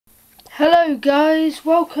Hello guys,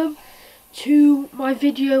 welcome to my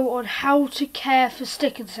video on how to care for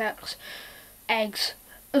stick insects eggs.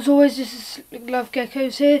 As always, this is Love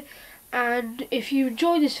Geckos here, and if you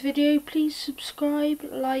enjoy this video, please subscribe,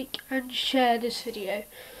 like and share this video.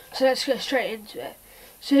 So let's get straight into it.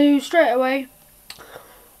 So straight away,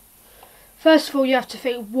 first of all you have to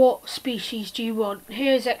think, what species do you want?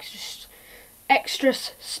 Here's extrastoma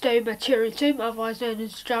tirutum, otherwise known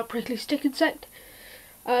as giant prickly stick insect.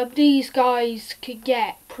 These guys can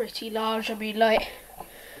get pretty large. I mean, like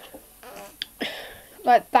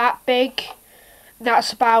that big.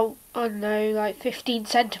 That's about, I don't know, like 15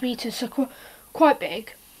 centimeters, so quite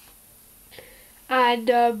big.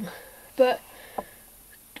 And but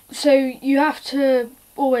so you have to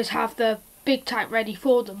always have the big tank ready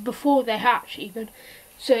for them before they hatch, even.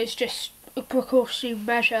 So it's just a precautionary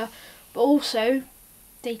measure, but also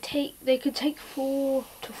they can take 4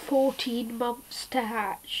 to 14 months to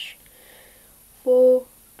hatch. 4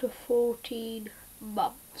 to 14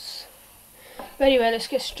 months. But anyway, let's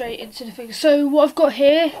get straight into the thing. So what I've got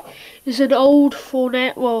here is an old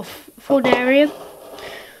faunarium,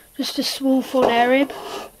 just a small faunarium.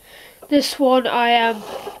 This one I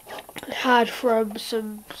had from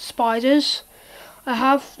some spiders.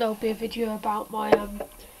 There'll be a video about my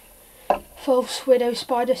false widow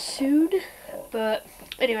spider soon. But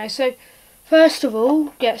anyway, so first of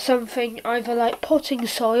all, get something either like potting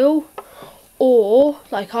soil or,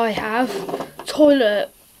 like I have,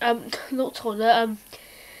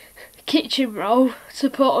 kitchen roll to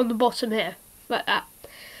put on the bottom here, like that.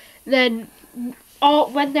 Then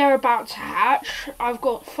when they're about to hatch, I've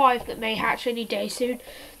got 5 that may hatch any day soon.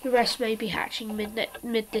 The rest may be hatching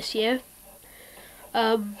mid this year.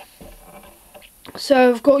 So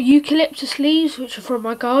I've got eucalyptus leaves, which are from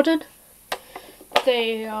my garden.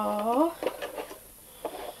 They are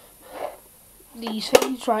these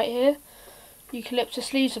things right here,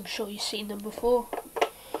 eucalyptus leaves. I'm sure you've seen them before.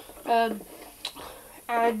 And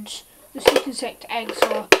the stick insect eggs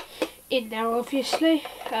are in there, obviously.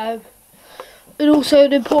 And also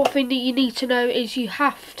an important thing that you need to know is you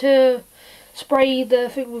have to spray the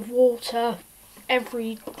thing with water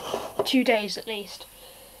every 2 days at least.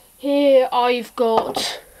 Here I've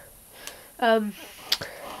got a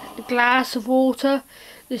glass of water.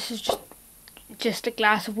 This is just a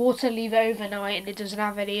glass of water. Leave it overnight, and it doesn't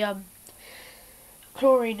have any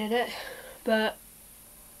chlorine in it. But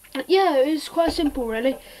yeah, it's quite simple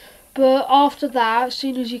really. But after that, as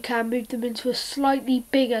soon as you can, move them into a slightly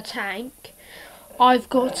bigger tank. I've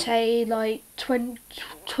got a like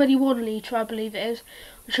 21 litre, I believe it is,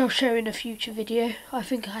 which I'll show in a future video. I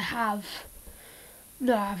think I have.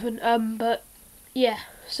 No, I haven't. But yeah,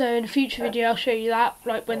 so in a future video I'll show you that,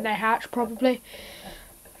 like when they hatch probably.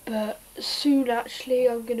 But soon actually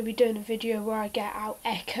I'm going to be doing a video where I get out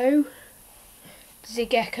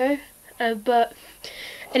Zig Echo. But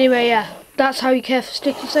anyway, yeah, that's how you care for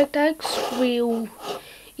stick insect eggs. Real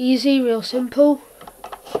easy, real simple.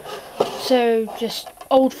 So just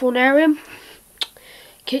old faunarium,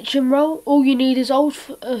 kitchen roll. All you need is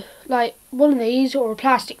like one of these or a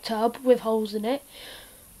plastic tub with holes in it.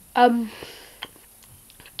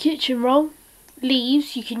 Kitchen roll,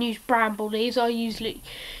 leaves. You can use bramble leaves. I use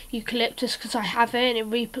eucalyptus because I have it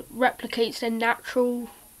and it replicates their natural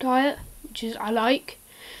diet, which is I like.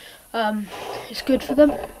 It's good for them.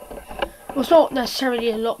 Well, it's not necessarily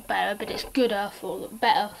a lot better, but it's better for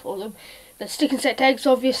them. The stick insect eggs,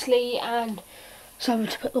 obviously, and something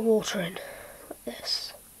to put the water in, like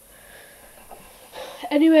this.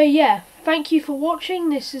 Anyway, yeah, thank you for watching.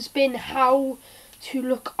 This has been how to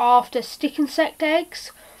look after stick insect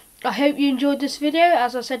eggs. I hope you enjoyed this video.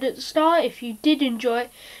 As I said at the start, if you did enjoy it,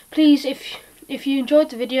 please, if you enjoyed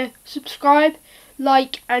the video, subscribe,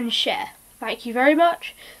 like and share. Thank you very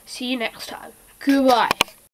much. See you next time. Goodbye.